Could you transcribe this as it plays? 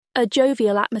A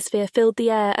jovial atmosphere filled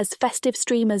the air as festive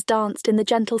streamers danced in the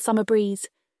gentle summer breeze.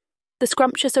 The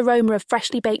scrumptious aroma of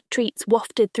freshly baked treats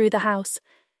wafted through the house,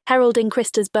 heralding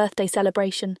Krista's birthday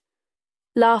celebration.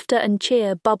 Laughter and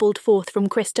cheer bubbled forth from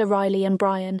Krista, Rylee, and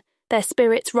Brian, their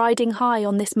spirits riding high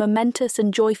on this momentous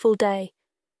and joyful day.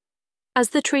 As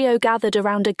the trio gathered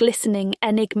around a glistening,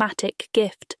 enigmatic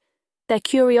gift, their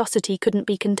curiosity couldn't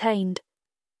be contained.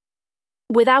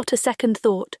 Without a second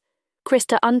thought,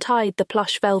 Krista untied the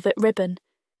plush velvet ribbon,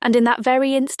 and in that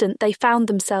very instant they found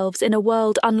themselves in a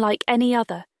world unlike any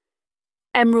other.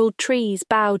 Emerald trees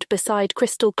bowed beside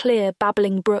crystal-clear,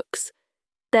 babbling brooks,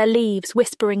 their leaves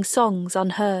whispering songs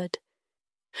unheard.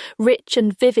 Rich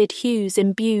and vivid hues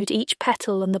imbued each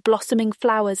petal and the blossoming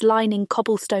flowers lining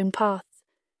cobblestone paths.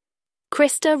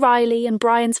 Krista, Rylee, and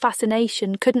Brian's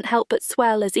fascination couldn't help but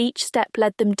swell as each step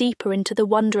led them deeper into the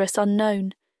wondrous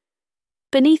unknown.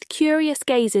 Beneath curious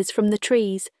gazes from the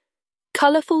trees,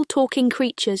 colourful talking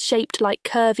creatures shaped like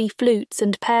curvy flutes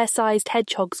and pear-sized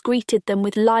hedgehogs greeted them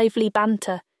with lively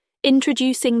banter,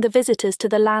 introducing the visitors to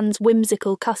the land's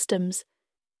whimsical customs.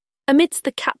 Amidst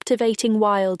the captivating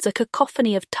wilds, a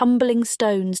cacophony of tumbling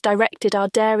stones directed our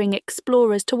daring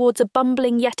explorers towards a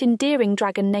bumbling yet endearing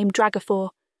dragon named Dragafor.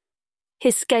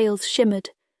 His scales shimmered,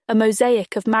 a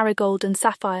mosaic of marigold and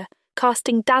sapphire,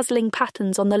 casting dazzling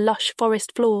patterns on the lush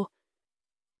forest floor.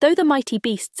 Though the mighty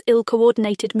beast's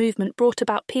ill-coordinated movement brought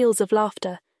about peals of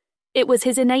laughter, it was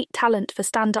his innate talent for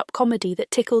stand-up comedy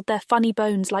that tickled their funny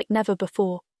bones like never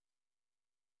before.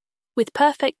 With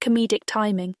perfect comedic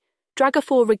timing,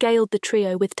 Dragafor regaled the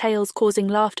trio with tales causing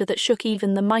laughter that shook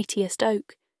even the mightiest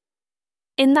oak.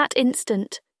 In that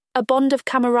instant, a bond of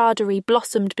camaraderie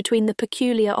blossomed between the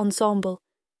peculiar ensemble.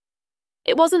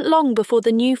 It wasn't long before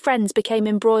the new friends became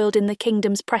embroiled in the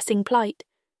kingdom's pressing plight.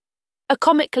 A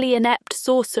comically inept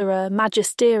sorcerer,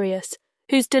 Magisterius,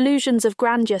 whose delusions of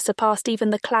grandeur surpassed even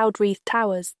the cloud-wreathed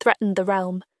towers, threatened the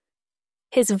realm.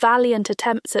 His valiant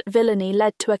attempts at villainy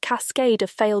led to a cascade of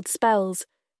failed spells,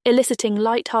 eliciting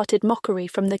light-hearted mockery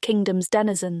from the kingdom's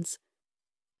denizens.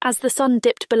 As the sun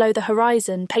dipped below the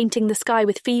horizon, painting the sky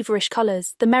with feverish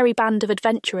colours, the merry band of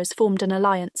adventurers formed an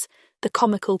alliance, the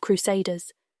Comical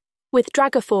Crusaders. With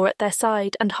Dragafor at their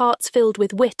side and hearts filled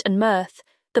with wit and mirth,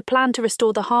 the plan to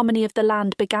restore the harmony of the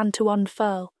land began to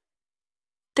unfurl.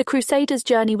 The Crusaders'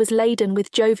 journey was laden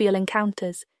with jovial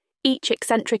encounters, each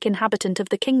eccentric inhabitant of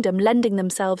the kingdom lending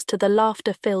themselves to the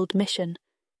laughter-filled mission.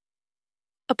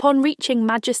 Upon reaching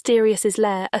Magisterius's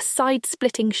lair, a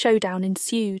side-splitting showdown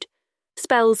ensued.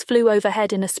 Spells flew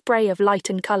overhead in a spray of light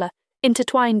and colour,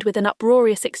 intertwined with an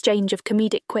uproarious exchange of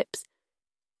comedic quips.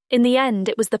 In the end,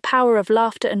 it was the power of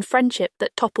laughter and friendship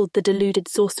that toppled the deluded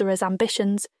sorcerer's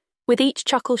ambitions. With each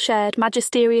chuckle shared,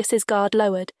 Magisterius's guard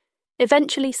lowered,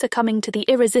 eventually succumbing to the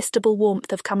irresistible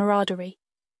warmth of camaraderie.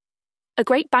 A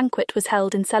great banquet was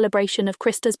held in celebration of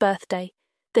Krista's birthday,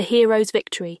 the hero's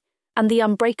victory, and the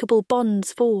unbreakable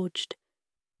bonds forged.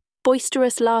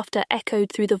 Boisterous laughter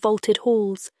echoed through the vaulted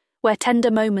halls, where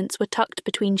tender moments were tucked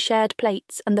between shared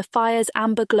plates and the fire's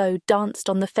amber glow danced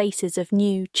on the faces of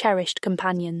new, cherished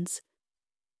companions.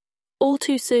 All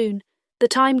too soon, the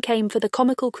time came for the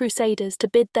Comical Crusaders to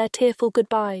bid their tearful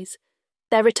goodbyes,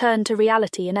 their return to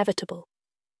reality inevitable.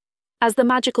 As the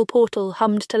magical portal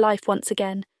hummed to life once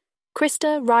again,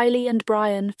 Krista, Rylee, and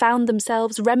Brian found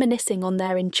themselves reminiscing on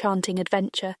their enchanting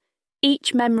adventure,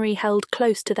 each memory held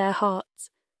close to their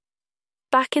hearts.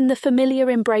 Back in the familiar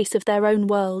embrace of their own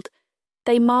world,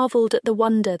 they marvelled at the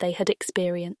wonder they had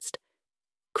experienced.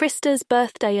 Krista's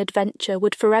birthday adventure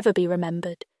would forever be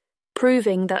remembered,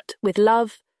 proving that, with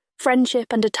love,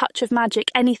 friendship, and a touch of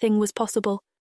magic, anything was possible.